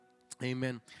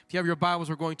Amen. If you have your Bibles,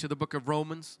 we're going to the book of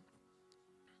Romans,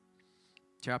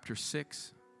 chapter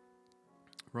 6.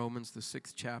 Romans, the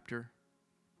 6th chapter.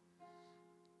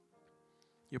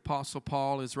 The Apostle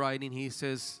Paul is writing, he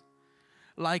says,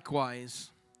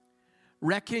 likewise,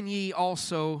 reckon ye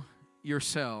also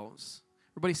yourselves.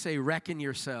 Everybody say, reckon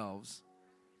yourselves.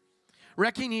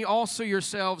 Reckon ye also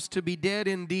yourselves to be dead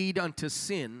indeed unto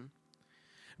sin,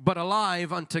 but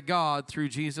alive unto God through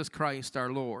Jesus Christ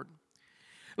our Lord.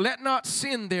 Let not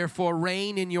sin therefore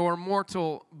reign in your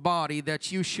mortal body,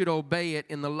 that you should obey it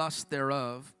in the lust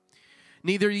thereof.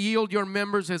 Neither yield your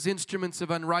members as instruments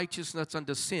of unrighteousness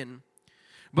unto sin,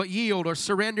 but yield or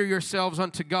surrender yourselves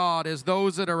unto God as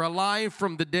those that are alive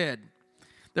from the dead.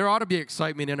 There ought to be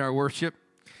excitement in our worship.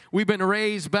 We've been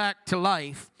raised back to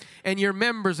life, and your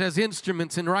members as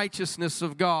instruments in righteousness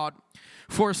of God.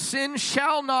 For sin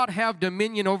shall not have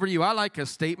dominion over you. I like a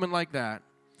statement like that.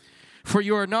 For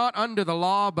you are not under the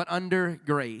law, but under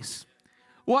grace.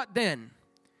 What then?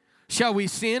 Shall we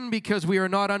sin because we are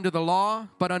not under the law,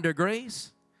 but under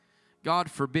grace? God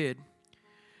forbid.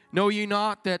 Know ye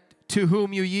not that to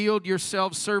whom you yield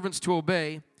yourselves servants to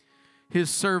obey, his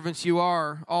servants you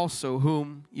are also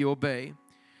whom you obey,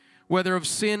 whether of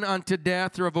sin unto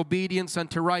death or of obedience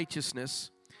unto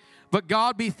righteousness. But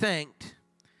God be thanked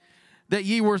that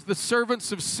ye were the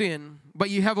servants of sin, but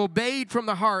ye have obeyed from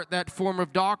the heart that form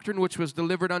of doctrine which was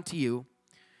delivered unto you.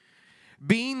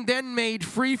 Being then made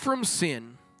free from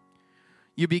sin,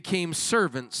 you became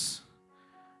servants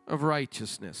of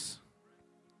righteousness.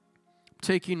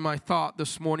 Taking my thought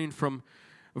this morning from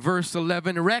verse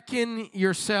 11, reckon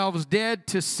yourselves dead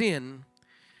to sin,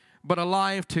 but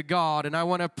alive to God. And I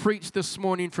want to preach this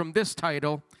morning from this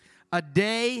title, A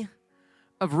Day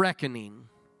of Reckoning.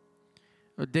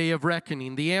 A day of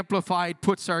reckoning. The Amplified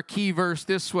puts our key verse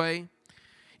this way.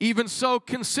 Even so,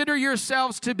 consider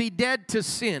yourselves to be dead to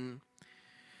sin,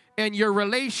 and your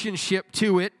relationship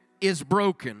to it is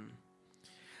broken,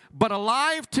 but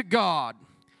alive to God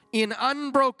in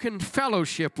unbroken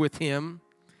fellowship with Him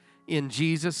in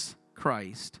Jesus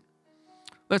Christ.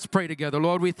 Let's pray together.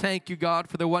 Lord, we thank you, God,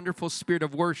 for the wonderful spirit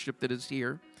of worship that is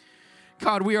here.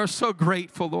 God, we are so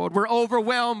grateful, Lord. We're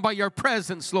overwhelmed by your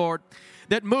presence, Lord,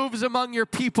 that moves among your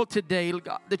people today,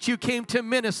 God, that you came to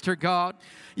minister, God.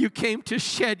 You came to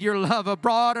shed your love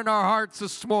abroad in our hearts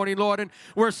this morning, Lord, and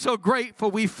we're so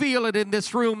grateful. We feel it in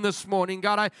this room this morning.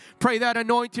 God, I pray that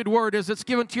anointed word as it's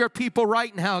given to your people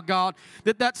right now, God,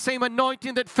 that same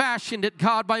anointing that fashioned it,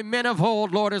 God, by men of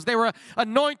old, Lord, as they were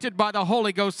anointed by the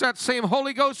Holy Ghost, that same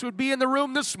Holy Ghost would be in the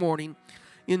room this morning.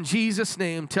 In Jesus'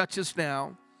 name, touch us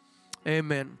now.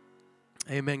 Amen.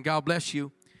 Amen. God bless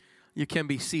you. You can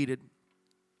be seated.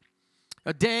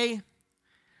 A day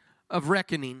of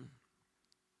reckoning.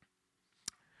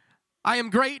 I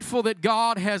am grateful that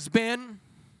God has been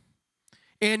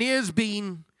and is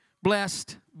being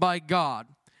blessed by God.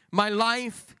 My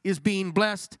life is being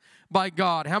blessed by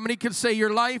God. How many can say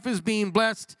your life is being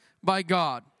blessed by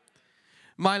God?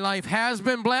 My life has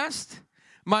been blessed.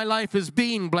 My life is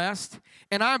being blessed.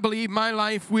 And I believe my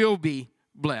life will be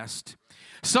blessed.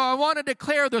 So I want to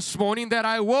declare this morning that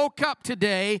I woke up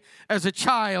today as a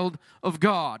child of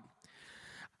God.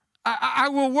 I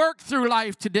will work through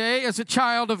life today as a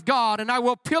child of God, and I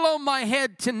will pillow my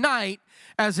head tonight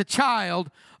as a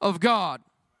child of God.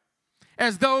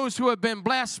 As those who have been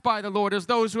blessed by the Lord, as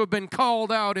those who have been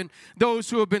called out, and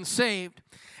those who have been saved.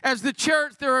 As the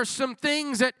church, there are some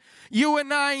things that you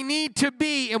and I need to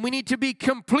be, and we need to be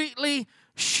completely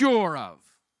sure of.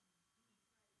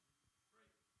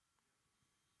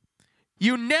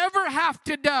 You never have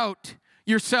to doubt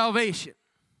your salvation.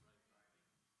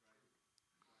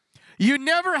 You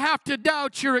never have to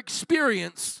doubt your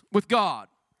experience with God.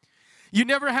 You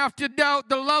never have to doubt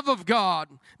the love of God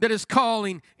that is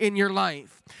calling in your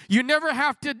life. You never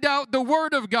have to doubt the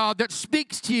Word of God that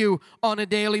speaks to you on a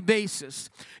daily basis.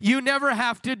 You never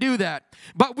have to do that.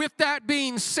 But with that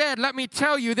being said, let me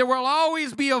tell you, there will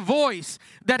always be a voice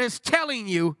that is telling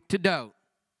you to doubt.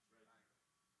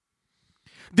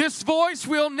 This voice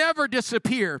will never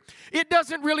disappear. It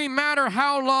doesn't really matter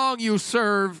how long you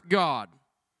serve God.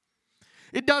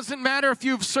 It doesn't matter if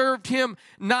you've served Him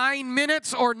 9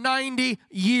 minutes or 90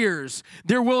 years.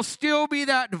 There will still be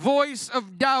that voice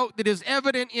of doubt that is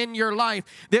evident in your life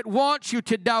that wants you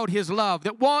to doubt His love,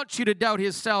 that wants you to doubt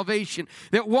His salvation,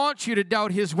 that wants you to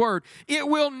doubt His word. It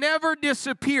will never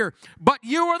disappear, but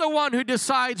you are the one who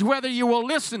decides whether you will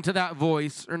listen to that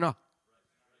voice or not.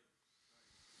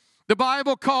 The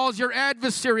Bible calls your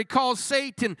adversary, calls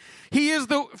Satan.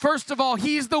 First of all,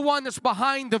 he's the one that's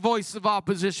behind the voice of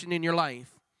opposition in your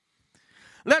life.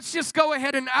 Let's just go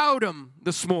ahead and out him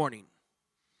this morning.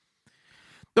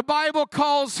 The Bible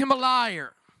calls him a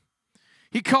liar.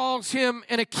 He calls him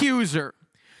an accuser.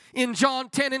 In John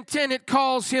 10:10, it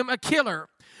calls him a killer,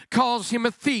 calls him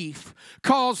a thief,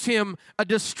 calls him a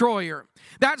destroyer.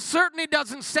 That certainly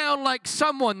doesn't sound like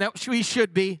someone that we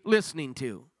should be listening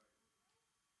to.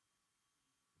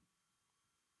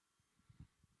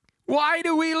 Why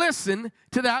do we listen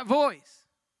to that voice?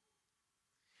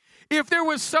 If there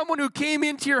was someone who came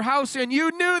into your house and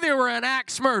you knew they were an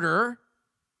axe murderer,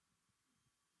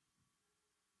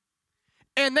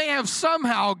 and they have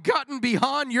somehow gotten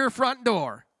beyond your front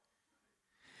door,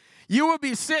 you would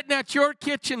be sitting at your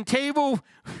kitchen table,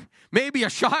 maybe a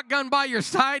shotgun by your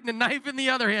side and a knife in the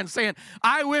other hand, saying,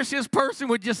 I wish this person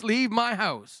would just leave my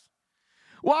house.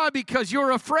 Why? Because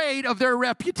you're afraid of their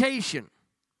reputation.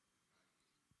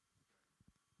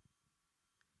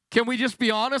 Can we just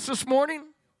be honest this morning?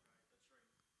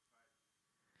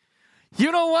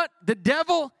 You know what? The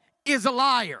devil is a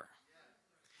liar.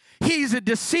 He's a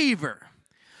deceiver.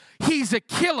 He's a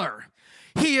killer.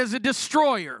 He is a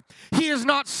destroyer. He is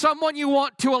not someone you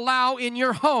want to allow in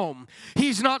your home.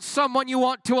 He's not someone you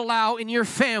want to allow in your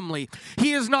family.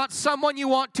 He is not someone you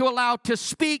want to allow to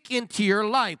speak into your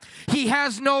life. He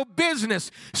has no business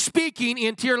speaking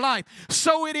into your life.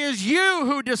 So it is you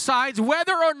who decides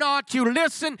whether or not you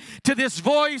listen to this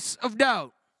voice of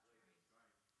doubt.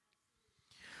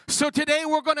 So today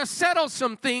we're going to settle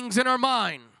some things in our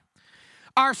mind.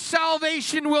 Our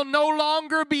salvation will no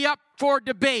longer be up for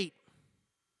debate.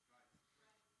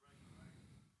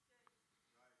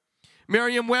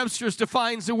 Merriam-Webster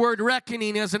defines the word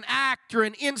reckoning as an act or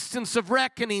an instance of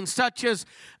reckoning, such as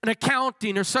an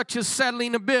accounting or such as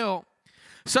settling a bill,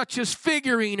 such as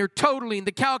figuring or totaling,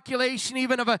 the calculation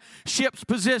even of a ship's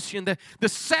position, the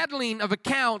settling of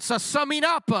accounts, a summing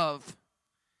up of.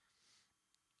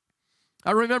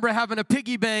 I remember having a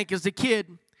piggy bank as a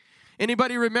kid.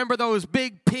 Anybody remember those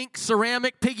big pink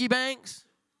ceramic piggy banks?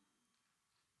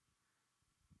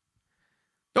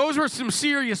 Those were some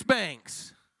serious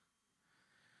banks.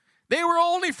 They were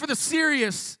only for the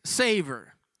serious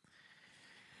saver.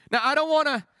 Now, I don't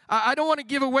want to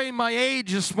give away my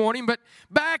age this morning, but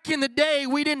back in the day,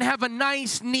 we didn't have a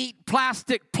nice, neat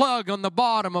plastic plug on the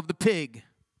bottom of the pig.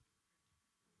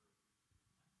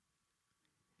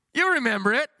 You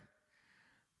remember it,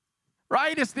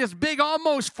 right? It's this big,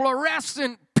 almost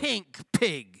fluorescent pink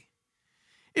pig.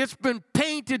 It's been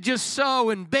painted just so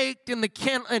and baked in the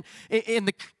kiln,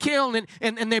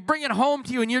 and they bring it home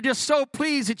to you, and you're just so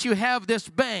pleased that you have this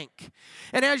bank.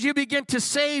 And as you begin to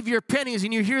save your pennies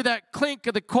and you hear that clink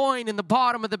of the coin in the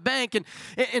bottom of the bank, and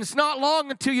it's not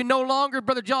long until you no longer,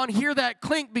 Brother John, hear that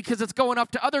clink because it's going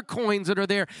up to other coins that are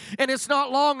there. And it's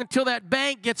not long until that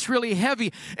bank gets really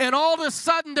heavy. And all of a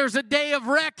sudden there's a day of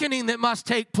reckoning that must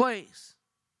take place.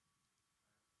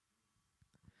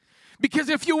 Because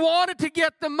if you wanted to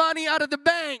get the money out of the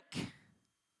bank,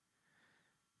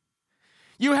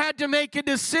 you had to make a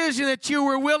decision that you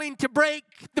were willing to break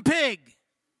the pig.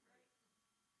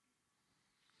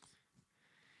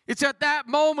 It's at that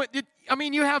moment,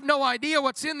 you have no idea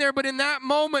what's in there, but in that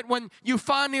moment when you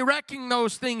finally reckon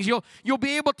those things, you'll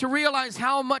be able to realize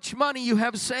how much money you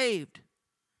have saved.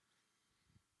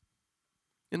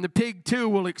 And the pig, too,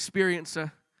 will experience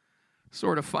a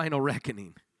sort of final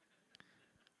reckoning.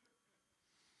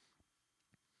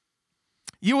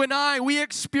 You and I, we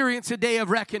experience a day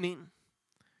of reckoning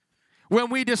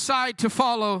when we decide to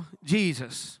follow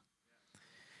Jesus.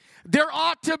 There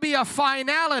ought to be a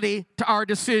finality to our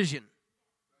decision.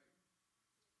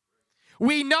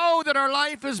 We know that our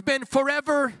life has been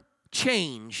forever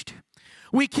changed.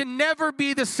 We can never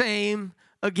be the same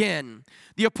again.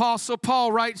 The Apostle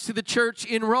Paul writes to the church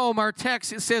in Rome, our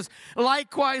text, it says,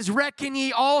 likewise reckon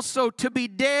ye also to be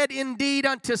dead indeed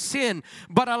unto sin,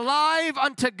 but alive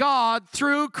unto God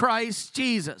through Christ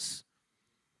Jesus.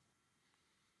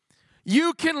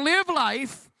 You can live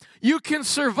life, you can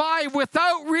survive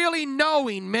without really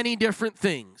knowing many different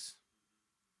things.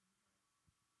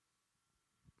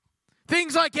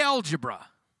 Things like algebra.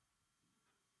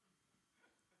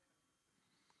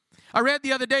 I read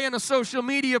the other day in a social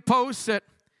media post that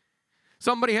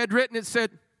somebody had written, it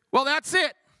said, well, that's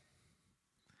it.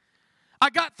 I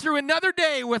got through another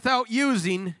day without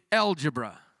using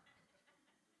algebra.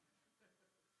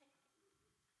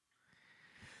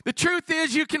 The truth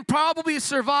is, you can probably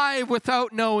survive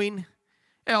without knowing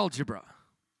algebra.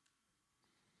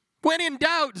 When in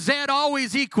doubt, Z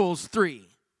always equals 3.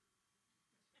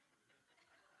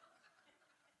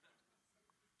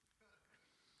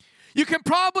 You can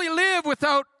probably live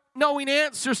without knowing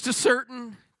answers to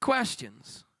certain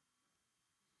questions.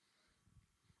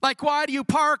 Like, why do you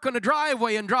park on a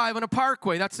driveway and drive on a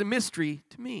parkway? That's a mystery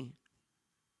to me.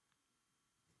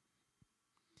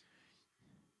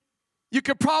 You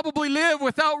could probably live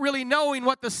without really knowing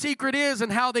what the secret is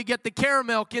and how they get the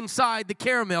caramel inside the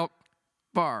caramel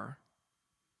bar.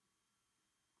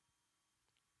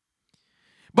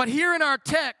 But here in our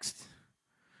text,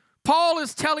 Paul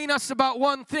is telling us about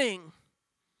one thing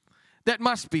that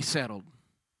must be settled.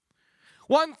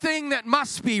 One thing that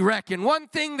must be reckoned. One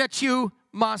thing that you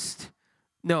must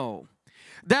know.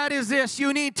 That is this: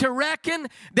 you need to reckon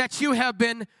that you have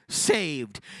been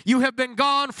saved. You have been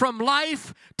gone from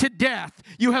life to death.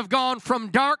 You have gone from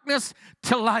darkness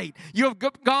to light. You have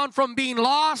gone from being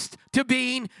lost to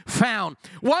being found.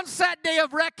 Once that day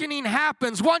of reckoning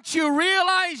happens, once you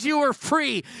realize you are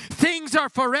free, things are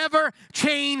forever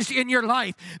changed in your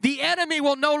life. The enemy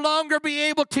will no longer be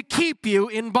able to keep you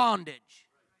in bondage.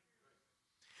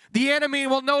 The enemy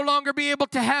will no longer be able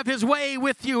to have his way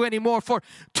with you anymore. For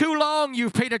too long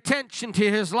you've paid attention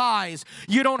to his lies.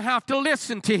 You don't have to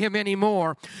listen to him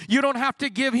anymore. You don't have to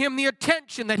give him the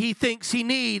attention that he thinks he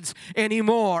needs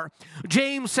anymore.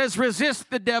 James says, resist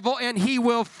the devil and he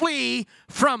will flee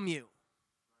from you.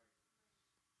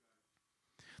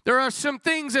 There are some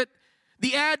things that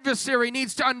the adversary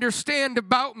needs to understand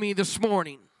about me this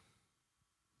morning.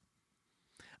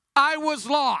 I was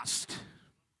lost,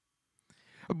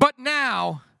 but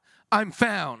now I'm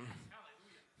found.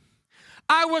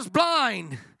 I was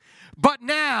blind, but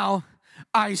now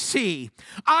I see.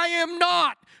 I am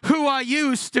not who I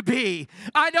used to be.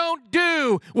 I don't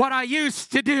do what I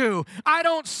used to do. I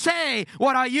don't say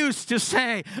what I used to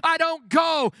say. I don't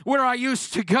go where I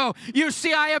used to go. You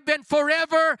see, I have been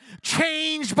forever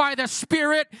changed by the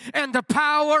Spirit and the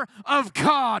power of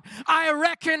God. I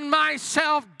reckon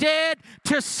myself dead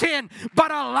to sin,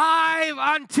 but alive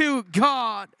unto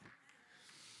God.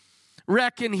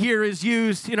 Reckon here is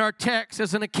used in our text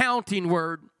as an accounting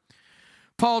word.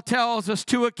 Paul tells us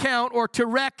to account or to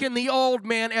reckon the old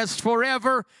man as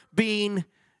forever being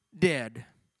dead.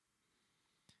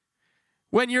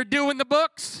 When you're doing the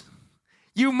books,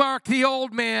 you mark the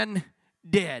old man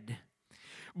dead.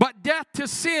 But death to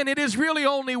sin, it is really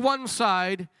only one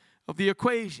side of the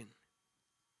equation.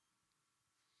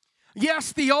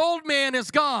 Yes, the old man is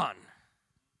gone,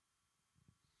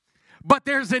 but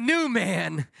there's a new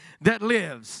man that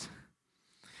lives.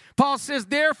 Paul says,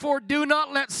 therefore, do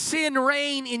not let sin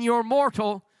reign in your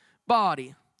mortal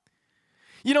body.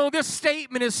 You know, this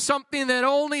statement is something that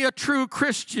only a true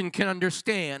Christian can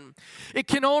understand. It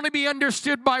can only be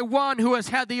understood by one who has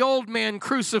had the old man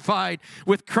crucified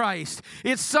with Christ.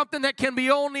 It's something that can be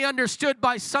only understood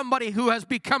by somebody who has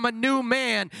become a new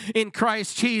man in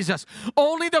Christ Jesus.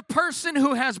 Only the person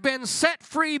who has been set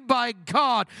free by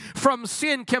God from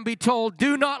sin can be told,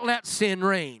 do not let sin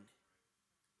reign.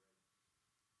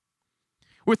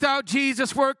 Without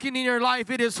Jesus working in your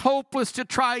life, it is hopeless to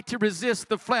try to resist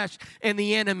the flesh and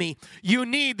the enemy. You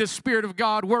need the Spirit of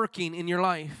God working in your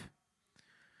life.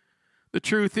 The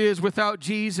truth is, without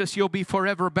Jesus, you'll be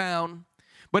forever bound.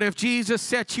 But if Jesus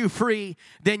sets you free,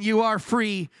 then you are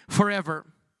free forever.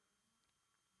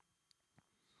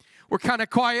 We're kind of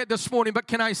quiet this morning, but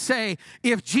can I say,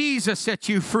 if Jesus set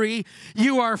you free,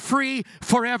 you are free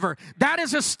forever. That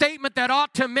is a statement that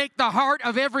ought to make the heart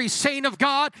of every saint of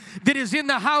God that is in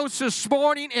the house this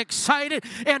morning excited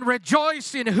and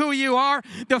rejoice in who you are.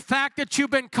 The fact that you've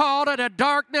been called out of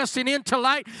darkness and into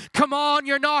light. Come on,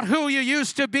 you're not who you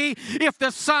used to be. If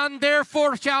the Son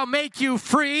therefore shall make you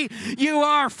free, you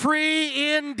are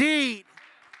free indeed.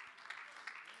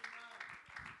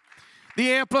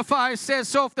 The Amplified says,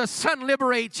 so if the Son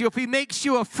liberates you, if He makes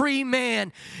you a free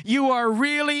man, you are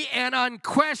really and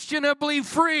unquestionably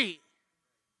free.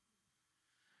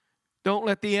 Don't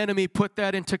let the enemy put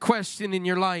that into question in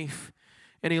your life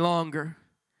any longer.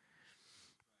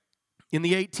 In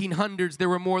the 1800s, there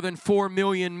were more than 4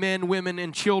 million men, women,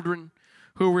 and children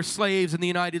who were slaves in the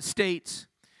United States.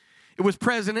 It was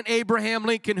President Abraham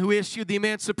Lincoln who issued the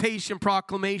Emancipation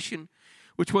Proclamation,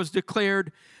 which was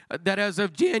declared that as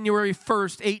of January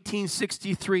 1st,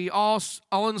 1863, all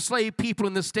enslaved people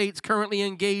in the states currently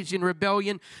engaged in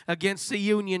rebellion against the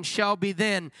Union shall be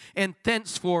then and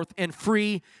thenceforth and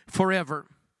free forever.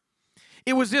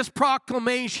 It was this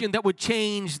proclamation that would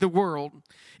change the world.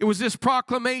 It was this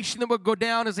proclamation that would go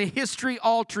down as a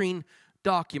history-altering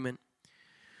document.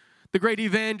 The great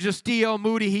evangelist D.L.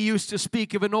 Moody, he used to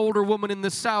speak of an older woman in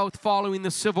the South following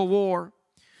the Civil War.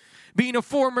 Being a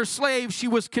former slave, she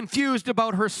was confused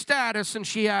about her status, and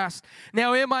she asked,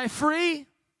 now am I free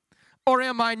or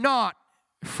am I not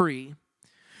free?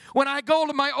 When I go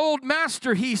to my old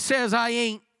master, he says I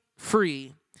ain't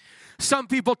free. Some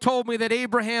people told me that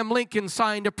Abraham Lincoln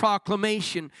signed a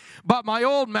proclamation, but my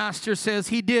old master says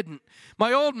he didn't.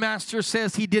 My old master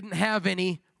says he didn't have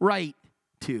any right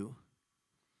to.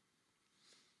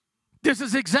 This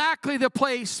is exactly the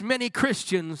place many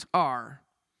Christians are.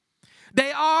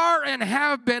 They are and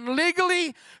have been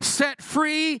legally set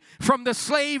free from the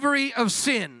slavery of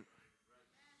sin.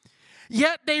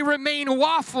 Yet they remain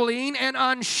waffling and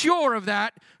unsure of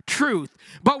that truth.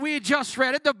 But we just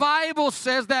read it. The Bible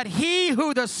says that he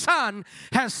who the Son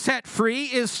has set free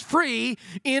is free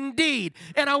indeed.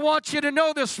 And I want you to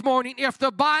know this morning, if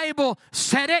the Bible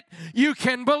said it, you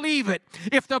can believe it.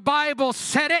 If the Bible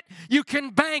said it, you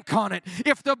can bank on it.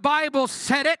 If the Bible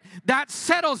said it, that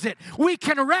settles it. We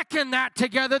can reckon that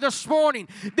together this morning.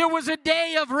 There was a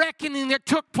day of reckoning that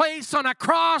took place on a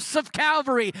cross of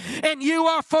Calvary, and you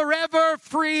are forever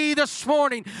free this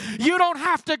morning. You don't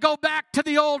have to go back to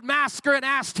the old master and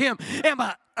ask him, am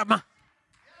I?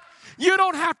 You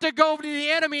don't have to go to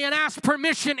the enemy and ask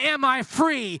permission, am I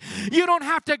free? You don't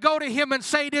have to go to him and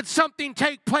say, did something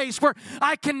take place where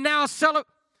I can now celebrate?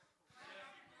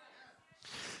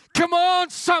 Come on,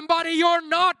 somebody, you're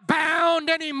not bound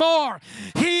anymore.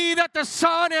 He that the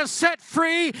Son has set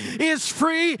free is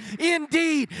free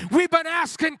indeed. We've been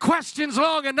asking questions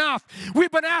long enough. We've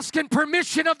been asking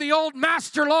permission of the old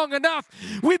master long enough.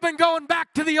 We've been going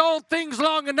back to the old things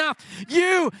long enough.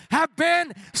 You have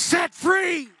been set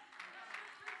free.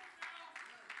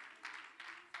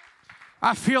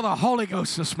 I feel the Holy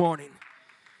Ghost this morning.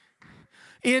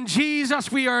 In Jesus,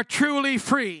 we are truly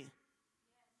free.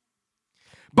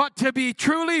 But to be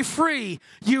truly free,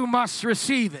 you must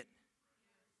receive it.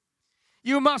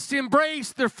 You must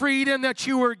embrace the freedom that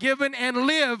you were given and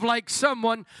live like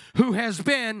someone who has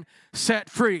been set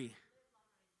free.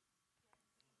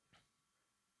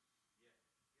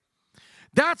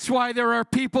 That's why there are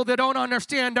people that don't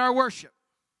understand our worship.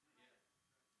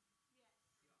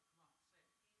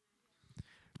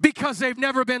 Because they've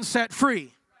never been set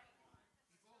free.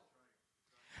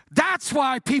 That's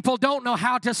why people don't know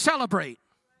how to celebrate.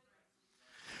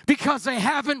 Because they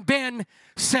haven't been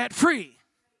set free.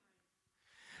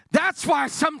 That's why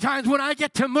sometimes when I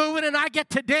get to moving and I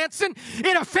get to dancing,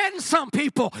 it offends some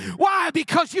people. Why?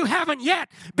 Because you haven't yet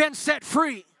been set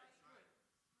free.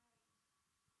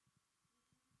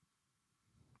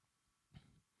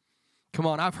 Come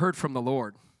on, I've heard from the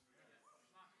Lord.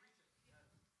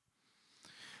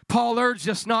 Paul urged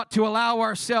us not to allow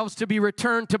ourselves to be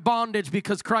returned to bondage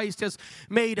because Christ has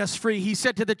made us free. He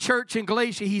said to the church in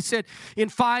Galatia, he said in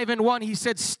 5:1, he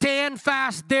said, stand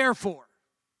fast therefore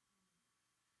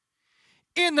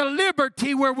in the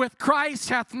liberty wherewith Christ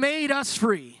hath made us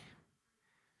free,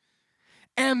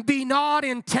 and be not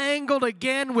entangled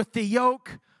again with the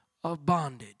yoke of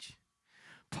bondage.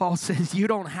 Paul says you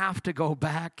don't have to go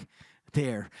back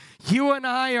there. You and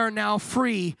I are now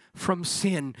free from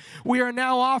sin. We are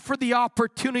now offered the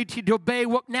opportunity to obey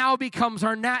what now becomes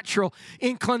our natural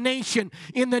inclination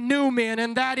in the new man,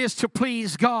 and that is to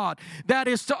please God. That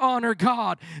is to honor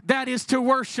God. That is to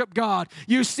worship God.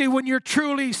 You see, when you're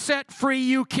truly set free,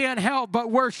 you can't help but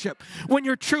worship. When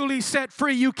you're truly set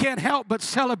free, you can't help but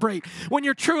celebrate. When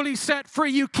you're truly set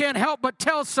free, you can't help but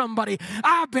tell somebody,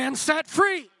 I've been set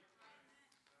free.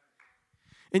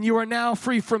 And you are now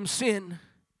free from sin.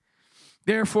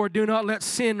 Therefore, do not let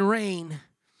sin reign.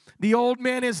 The old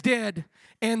man is dead,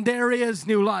 and there is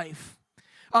new life.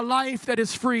 A life that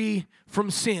is free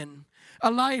from sin. A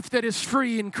life that is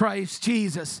free in Christ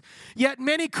Jesus. Yet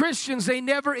many Christians, they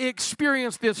never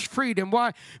experience this freedom.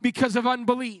 Why? Because of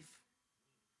unbelief.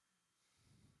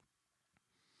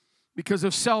 Because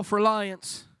of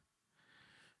self-reliance.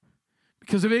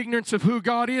 Because of ignorance of who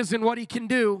God is and what He can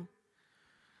do.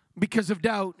 Because of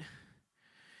doubt.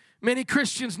 Many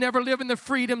Christians never live in the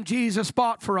freedom Jesus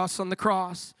bought for us on the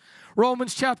cross.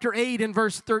 Romans chapter 8 and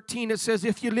verse 13, it says,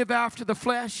 if you live after the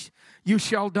flesh, you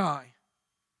shall die.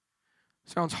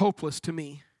 Sounds hopeless to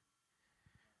me.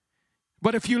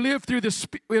 But if you live through the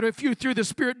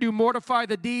Spirit do mortify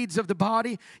the deeds of the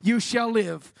body, you shall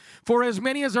live. For as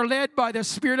many as are led by the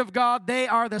Spirit of God, they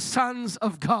are the sons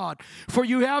of God. For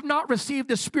you have not received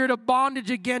the spirit of bondage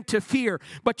again to fear,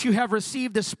 but you have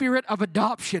received the spirit of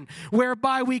adoption,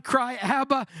 whereby we cry,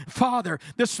 Abba, Father.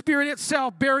 The Spirit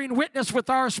itself bearing witness with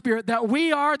our spirit that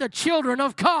we are the children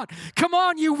of God. Come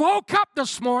on, you woke up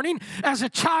this morning as a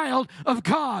child of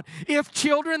God. If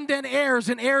children, then heirs,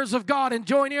 and heirs of God, and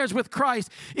joint heirs with Christ.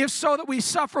 If so, that we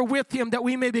suffer with Him, that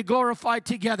we may be glorified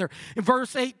together. In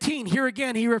verse 18, here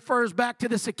again, he refers back to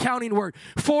this accounting word.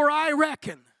 For I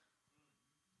reckon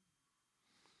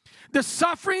the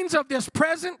sufferings of this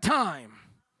present time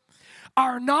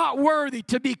are not worthy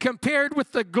to be compared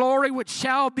with the glory which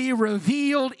shall be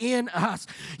revealed in us.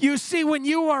 You see, when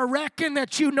you are reckoned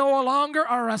that you no longer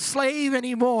are a slave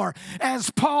anymore, as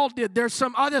Paul did, there's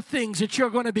some other things that you're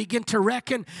going to begin to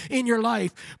reckon in your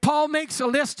life. Paul makes a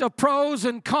list of pros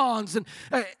and cons, and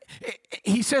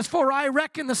he says, for I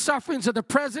reckon the sufferings of the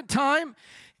present time,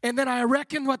 and then I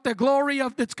reckon what the glory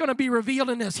of that's going to be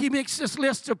revealed in this. He makes this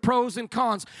list of pros and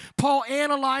cons. Paul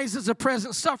analyzes the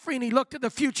present suffering. He looked at the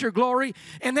future glory.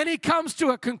 And then he comes to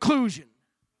a conclusion.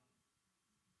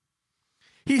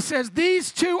 He says,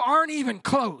 these two aren't even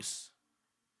close.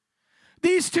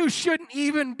 These two shouldn't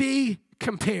even be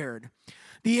compared.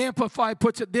 The Amplified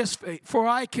puts it this way, for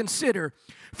I consider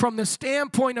from the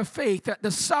standpoint of faith that the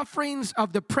sufferings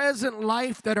of the present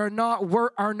life that are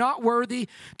not worthy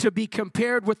to be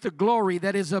compared with the glory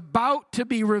that is about to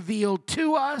be revealed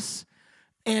to us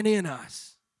and in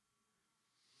us.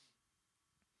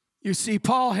 You see,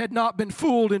 Paul had not been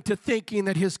fooled into thinking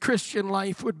that his Christian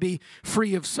life would be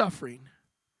free of suffering.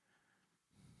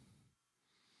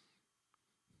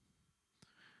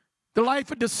 The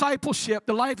life of discipleship,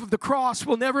 the life of the cross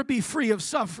will never be free of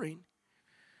suffering.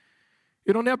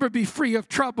 It'll never be free of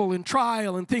trouble and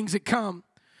trial and things that come.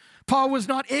 Paul was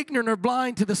not ignorant or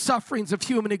blind to the sufferings of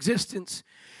human existence.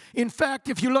 In fact,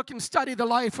 if you look and study the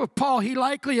life of Paul, he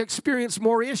likely experienced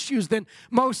more issues than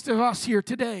most of us here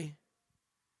today.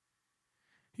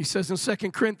 He says in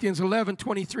 2 Corinthians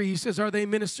 11:23, he says, are they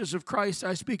ministers of Christ?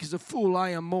 I speak as a fool,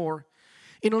 I am more.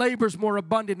 In labors more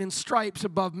abundant, in stripes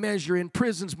above measure, in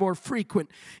prisons more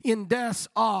frequent, in deaths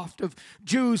oft. Of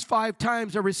Jews 5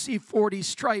 times I received 40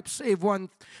 stripes, save one.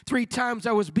 3 times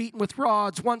I was beaten with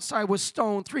rods. Once I was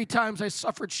stoned. 3 times I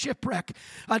suffered shipwreck.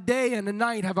 A day and a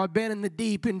night have I been in the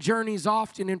deep, in journeys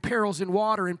often, in perils in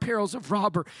water, in perils of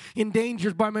robber, in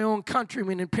dangers by my own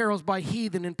countrymen, in perils by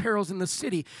heathen, in perils in the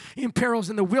city, in perils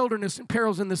in the wilderness, in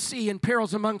perils in the sea, in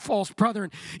perils among false brethren,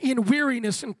 in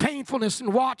weariness and painfulness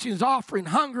and watchings, offering,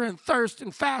 hunger and thirst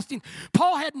and fasting.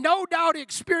 Paul had no doubt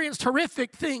experienced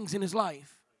horrific things in his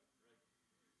life.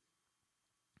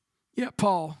 Yet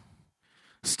Paul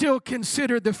still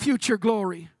considered the future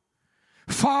glory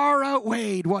far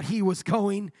outweighed what he was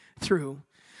going through.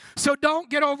 So don't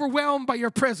get overwhelmed by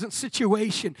your present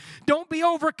situation. Don't be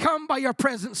overcome by your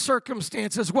present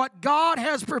circumstances. What God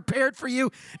has prepared for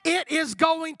you, it is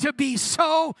going to be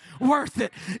so worth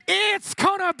it. It's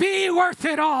going to be worth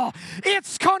it all.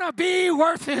 It's going to be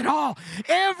worth it all.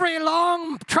 Every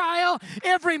long trial,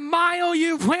 every mile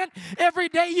you've went, every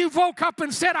day you've woke up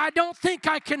and said, I don't think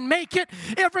I can make it.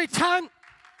 Every time,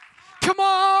 come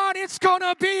on, it's going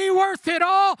to be worth it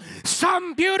all.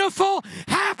 Some beautiful,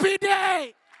 happy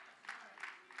day.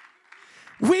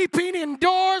 Weeping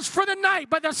endures for the night.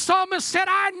 But the psalmist said,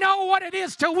 I know what it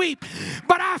is to weep,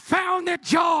 but I found that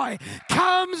joy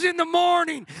comes in the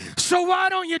morning. So why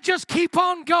don't you just keep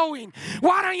on going?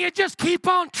 Why don't you just keep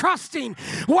on trusting?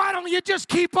 Why don't you just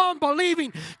keep on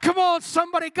believing? Come on,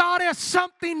 somebody, God has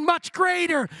something much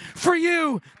greater for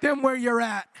you than where you're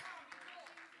at.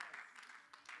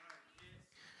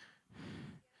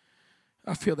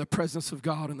 I feel the presence of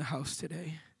God in the house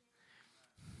today.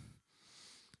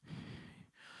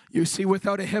 You see,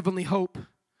 without a heavenly hope,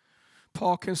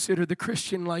 Paul considered the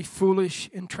Christian life foolish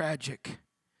and tragic.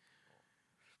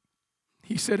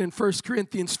 He said in 1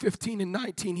 Corinthians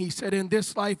 15:19, he said, in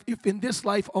this life, if in this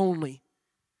life only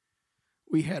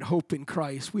we had hope in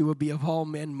Christ, we would be of all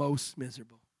men most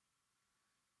miserable.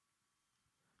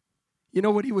 You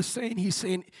know what he was saying? He's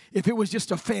saying, if it was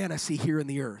just a fantasy here in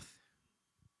the earth,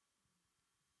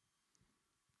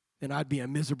 then I'd be a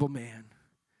miserable man.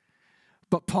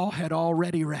 But Paul had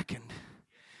already reckoned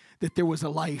that there was a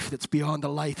life that's beyond the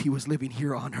life he was living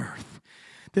here on earth.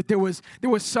 That there was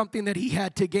something that he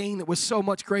had to gain that was so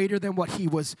much greater than what he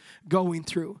was going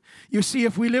through. You see,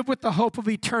 if we live with the hope of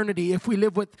eternity, if we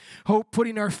live with hope,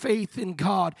 putting our faith in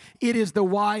God, it is the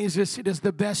wisest, it is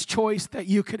the best choice that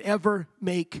you could ever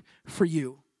make for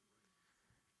you,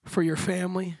 for your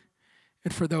family,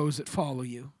 and for those that follow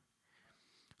you.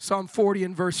 Psalm 40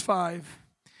 and verse 5.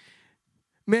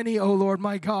 Many, O Lord,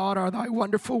 my God, are thy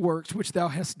wonderful works which thou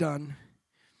hast done,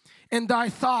 and thy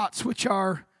thoughts which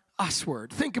are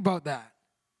usward. Think about that.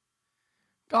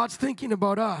 God's thinking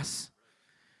about us.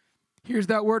 Here's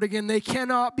that word again. They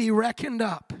cannot be reckoned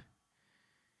up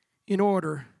in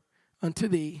order unto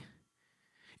thee.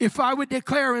 If I would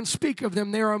declare and speak of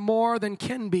them, there are more than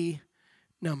can be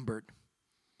numbered.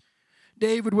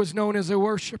 David was known as a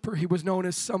worshiper. He was known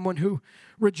as someone who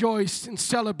rejoiced and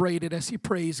celebrated as he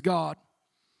praised God.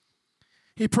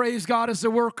 He praised God as the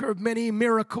worker of many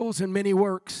miracles and many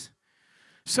works.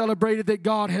 Celebrated that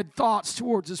God had thoughts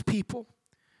towards his people.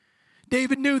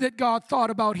 David knew that God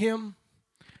thought about him.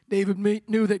 David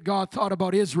knew that God thought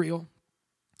about Israel.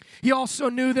 He also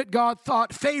knew that God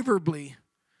thought favorably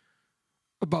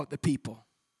about the people.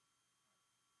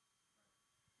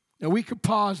 Now we could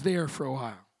pause there for a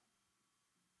while.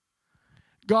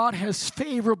 God has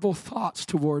favorable thoughts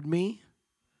toward me,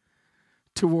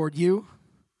 toward you,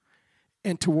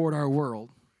 and toward our world.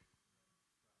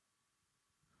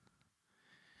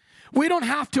 We don't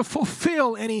have to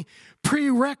fulfill any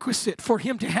prerequisite for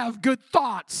Him to have good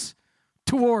thoughts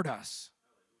toward us.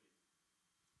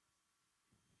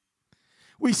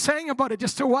 We sang about it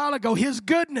just a while ago, His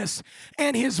goodness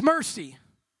and His mercy.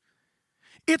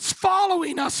 It's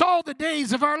following us all the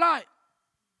days of our life.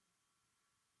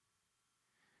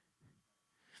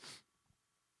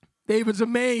 David's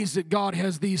amazed that God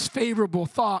has these favorable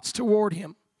thoughts toward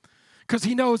him because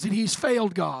he knows that he's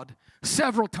failed God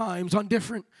several times on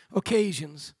different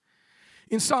occasions.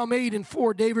 In Psalm 8 and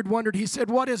 4, David wondered, he said,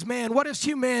 "What is man? What is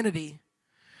humanity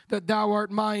that thou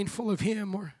art mindful of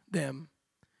him or them?"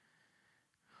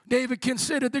 David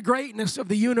considered the greatness of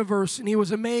the universe, and he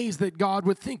was amazed that God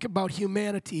would think about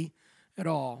humanity at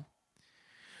all.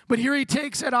 But here he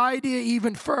takes that idea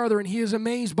even further, and he is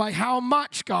amazed by how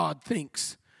much God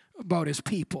thinks about His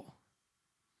people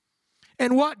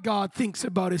and what God thinks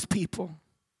about His people.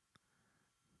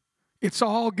 It's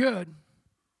all good.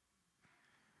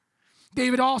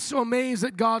 David also amazed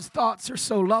that God's thoughts are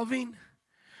so loving,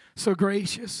 so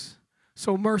gracious,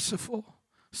 so merciful,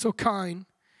 so kind,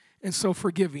 and so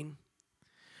forgiving.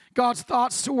 God's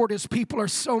thoughts toward His people are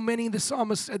so many, the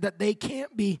psalmist said, that they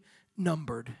can't be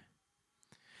numbered.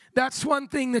 That's one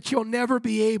thing that you'll never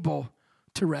be able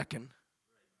to reckon.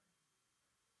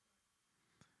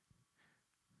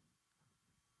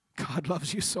 God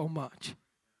loves you so much.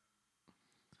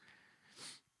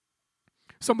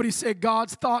 Somebody said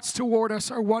God's thoughts toward us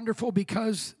are wonderful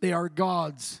because they are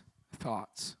God's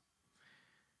thoughts.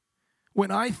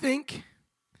 When I think,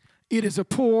 it is a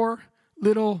poor,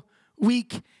 little,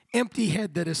 weak, empty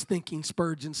head that is thinking,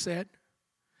 Spurgeon said.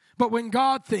 But when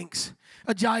God thinks,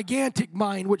 a gigantic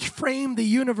mind which framed the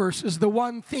universe is the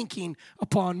one thinking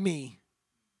upon me.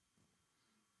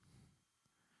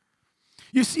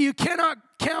 You see, you cannot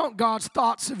count God's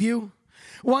thoughts of you.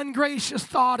 One gracious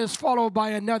thought is followed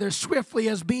by another, swiftly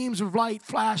as beams of light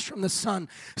flash from the sun,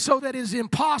 so that it is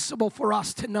impossible for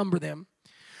us to number them.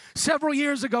 Several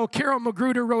years ago, Carol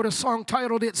Magruder wrote a song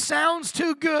titled, "It Sounds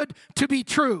Too Good to Be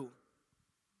True."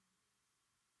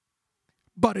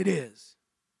 But it is.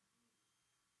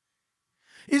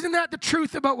 Isn't that the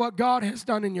truth about what God has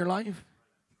done in your life?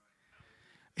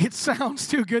 It sounds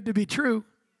too good to be true.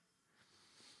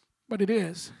 But it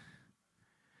is.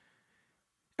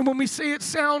 And when we say it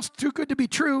sounds too good to be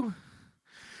true,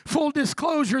 full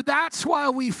disclosure, that's why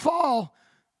we fall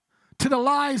to the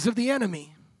lies of the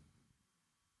enemy.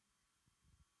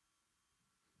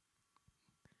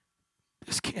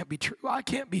 This can't be true. I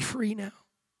can't be free now.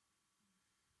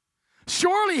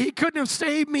 Surely He couldn't have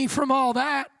saved me from all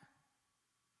that.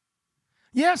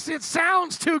 Yes, it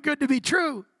sounds too good to be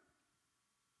true.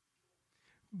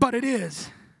 But it is.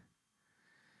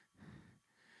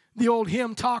 The old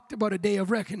hymn talked about a day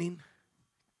of reckoning.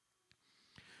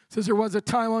 It says there was a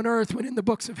time on earth when in the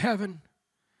books of heaven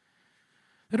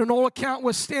that an old account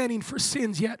was standing for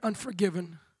sins yet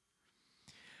unforgiven.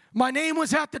 My name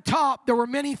was at the top. There were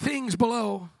many things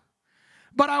below.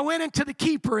 But I went into the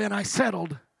keeper and I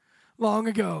settled long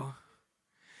ago.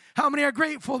 How many are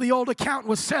grateful the old account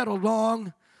was settled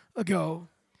long ago?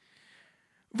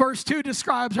 Verse 2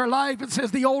 describes our life. It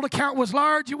says the old account was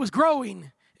large. It was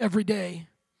growing every day.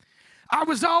 I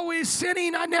was always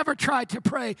sinning. I never tried to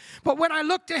pray. But when I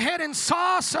looked ahead and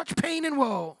saw such pain and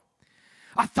woe,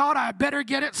 I thought I better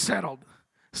get it settled.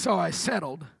 So I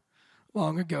settled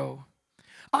long ago.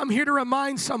 I'm here to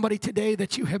remind somebody today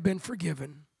that you have been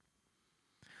forgiven.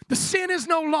 The sin is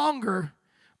no longer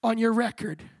on your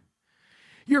record.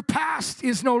 Your past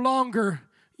is no longer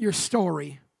your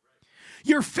story.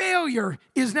 Your failure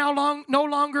is now no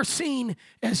longer seen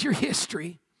as your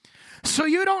history. So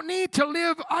you don't need to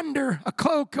live under a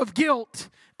cloak of guilt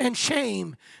and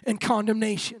shame and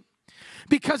condemnation.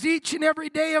 Because each and every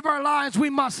day of our lives,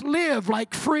 we must live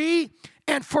like free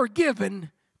and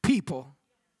forgiven people.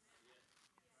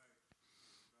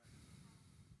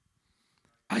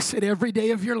 I said every day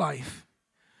of your life,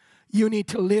 you need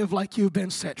to live like you've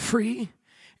been set free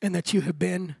and that you have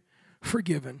been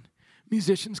forgiven.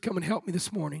 Musicians, come and help me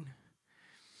this morning.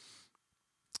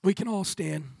 We can all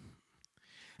stand.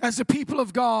 As the people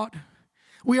of God,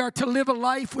 we are to live a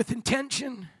life with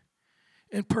intention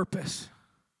and purpose.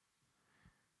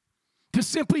 To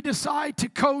simply decide to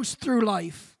coast through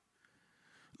life,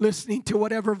 listening to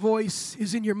whatever voice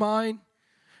is in your mind,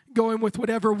 going with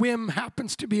whatever whim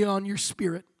happens to be on your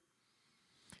spirit.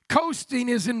 Coasting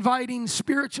is inviting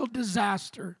spiritual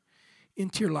disaster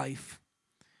into your life.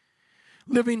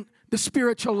 Living the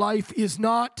spiritual life is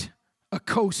not a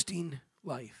coasting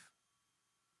life.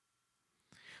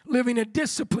 Living a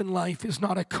disciplined life is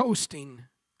not a coasting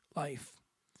life.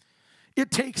 It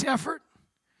takes effort,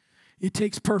 it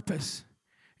takes purpose,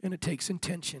 and it takes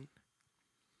intention.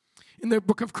 In the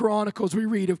book of Chronicles, we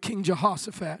read of King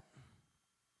Jehoshaphat.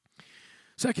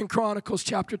 2 Chronicles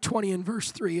chapter 20 and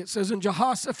verse 3, it says, "And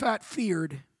Jehoshaphat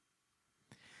feared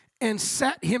and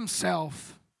set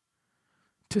himself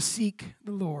to seek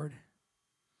the Lord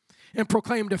and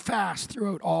proclaimed a fast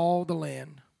throughout all the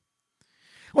land."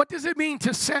 What does it mean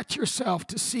to set yourself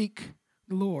to seek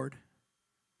the Lord?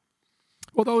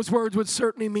 Well, those words would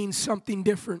certainly mean something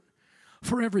different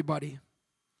for everybody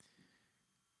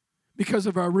because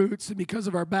of our roots and because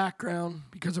of our background,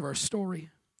 because of our story.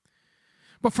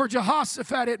 But for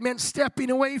Jehoshaphat, it meant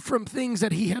stepping away from things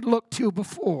that he had looked to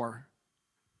before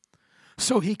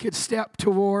so he could step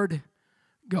toward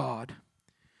God.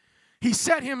 He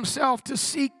set himself to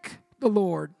seek the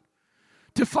Lord,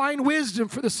 to find wisdom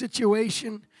for the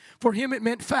situation. For him, it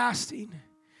meant fasting.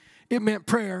 It meant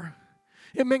prayer.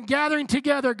 It meant gathering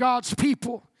together God's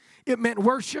people. It meant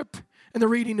worship and the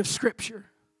reading of Scripture.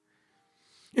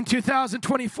 In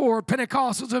 2024,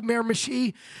 Pentecostals of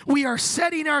Miramichi, we are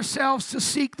setting ourselves to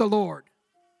seek the Lord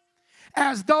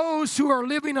as those who are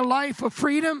living a life of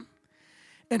freedom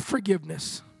and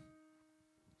forgiveness.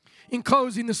 In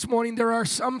closing this morning, there are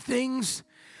some things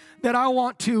that I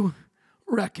want to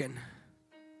reckon.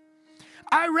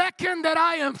 I reckon that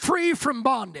I am free from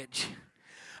bondage.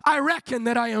 I reckon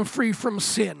that I am free from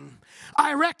sin.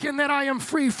 I reckon that I am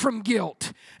free from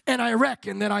guilt. And I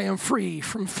reckon that I am free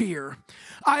from fear.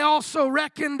 I also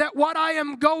reckon that what I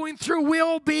am going through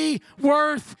will be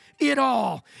worth it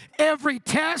all. Every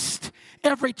test,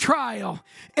 every trial,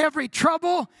 every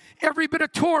trouble, every bit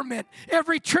of torment,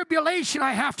 every tribulation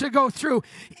I have to go through,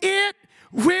 it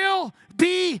will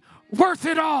be worth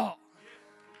it all.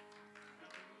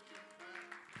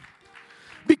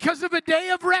 Because of a day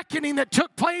of reckoning that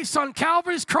took place on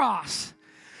Calvary's cross,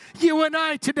 you and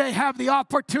I today have the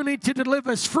opportunity to live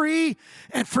as free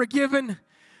and forgiven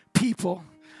people.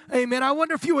 Amen. I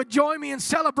wonder if you would join me in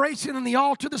celebration in the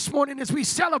altar this morning as we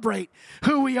celebrate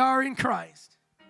who we are in Christ.